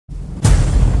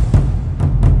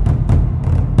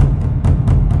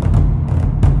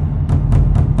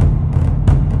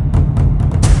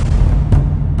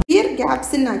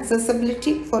gaps in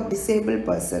accessibility for disabled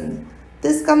persons.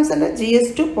 This comes under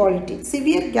GS2 polity.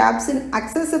 Severe gaps in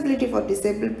accessibility for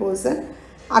disabled persons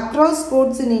across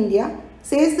courts in India,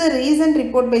 says the recent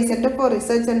report by Center for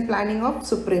Research and Planning of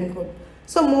Supreme Court.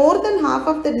 So more than half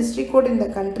of the district court in the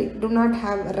country do not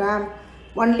have ramp.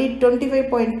 Only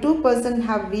 25.2%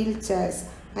 have wheelchairs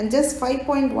and just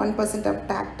 5.1% of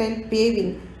tactile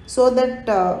paving, so that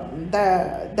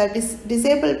the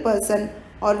disabled person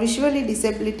or visually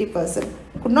disability person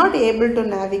could not able to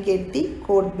navigate the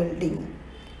court building.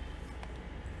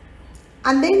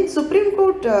 And then Supreme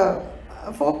Court,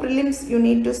 for prelims you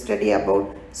need to study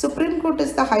about. Supreme Court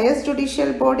is the highest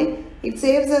judicial body. It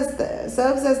serves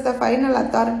as the final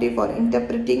authority for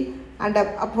interpreting and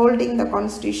upholding the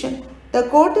Constitution. The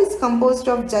court is composed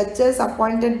of judges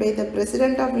appointed by the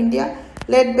President of India,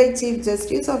 led by Chief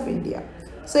Justice of India.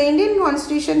 So Indian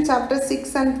Constitution Chapter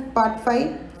 6 and Part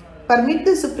 5 permit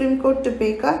the Supreme Court to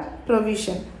make a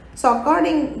provision. So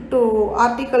according to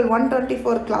Article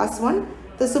 124 Class 1,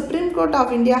 the Supreme Court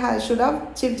of India should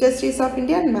have Chief Justice of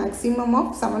India and maximum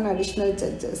of 7 additional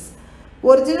judges.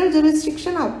 Original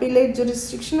jurisdiction, appellate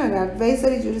jurisdiction and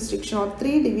advisory jurisdiction are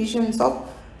 3 divisions of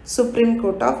Supreme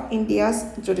Court of India's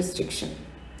jurisdiction.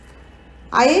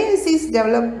 IAS's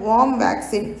developed warm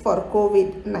vaccine for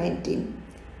COVID-19.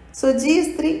 So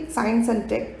GS3 Science and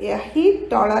Tech, a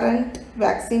heat-tolerant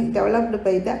vaccine developed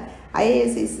by the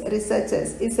IAS's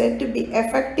researchers, is said to be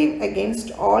effective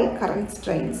against all current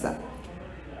strains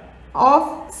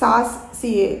of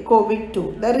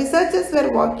SARS-CoV-2. The researchers were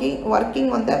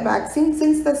working on the vaccine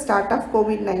since the start of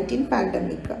COVID-19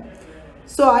 pandemic.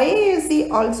 So IASC,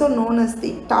 also known as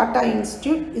the Tata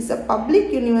Institute, is a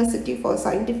public university for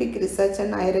scientific research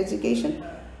and higher education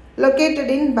located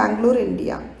in Bangalore,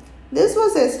 India. This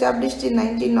was established in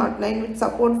 1909 with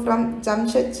support from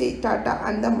Jamshedji Tata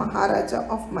and the Maharaja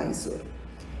of Mysore.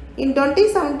 In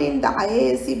 2017, the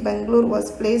IASC Bangalore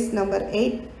was placed number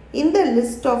 8 in the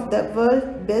list of the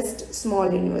world's best small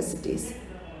universities.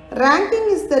 Ranking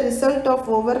is the result of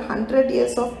over 100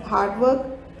 years of hard work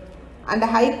and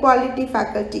high quality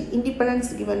faculty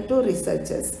independence given to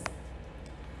researchers.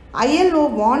 ILO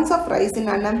warns of rise in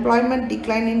unemployment,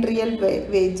 decline in real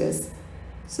wages.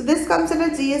 So this comes under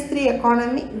GS3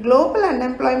 economy. Global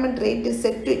unemployment rate is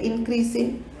set to increase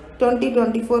in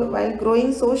 2024 while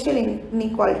growing social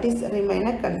inequalities remain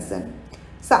a concern.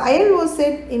 So ILO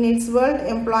said in its World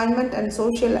Employment and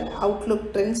Social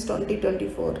Outlook Trends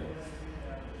 2024.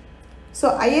 So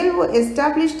ILO,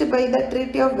 established by the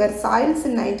Treaty of Versailles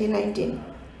in 1919,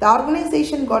 the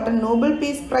organization got a Nobel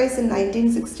Peace Prize in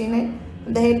 1969.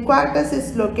 The headquarters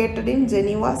is located in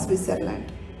Geneva,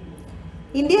 Switzerland.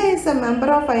 India is a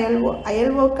member of ILO.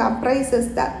 ILO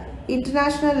comprises the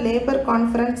International Labour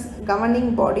Conference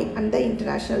governing body and the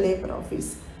International Labour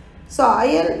Office. So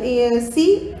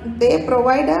ILC, they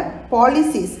provide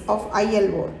policies of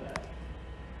ILO.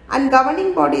 And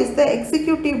governing body is the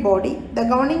executive body. The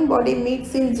governing body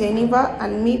meets in Geneva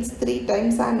and meets 3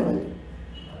 times annually.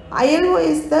 ILO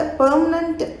is the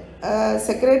permanent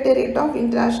secretariat of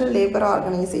International Labour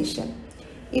Organization.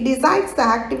 It decides the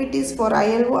activities for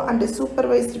ILO and is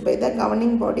supervised by the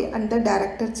governing body and the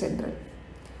Director General.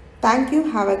 Thank you.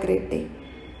 Have a great day.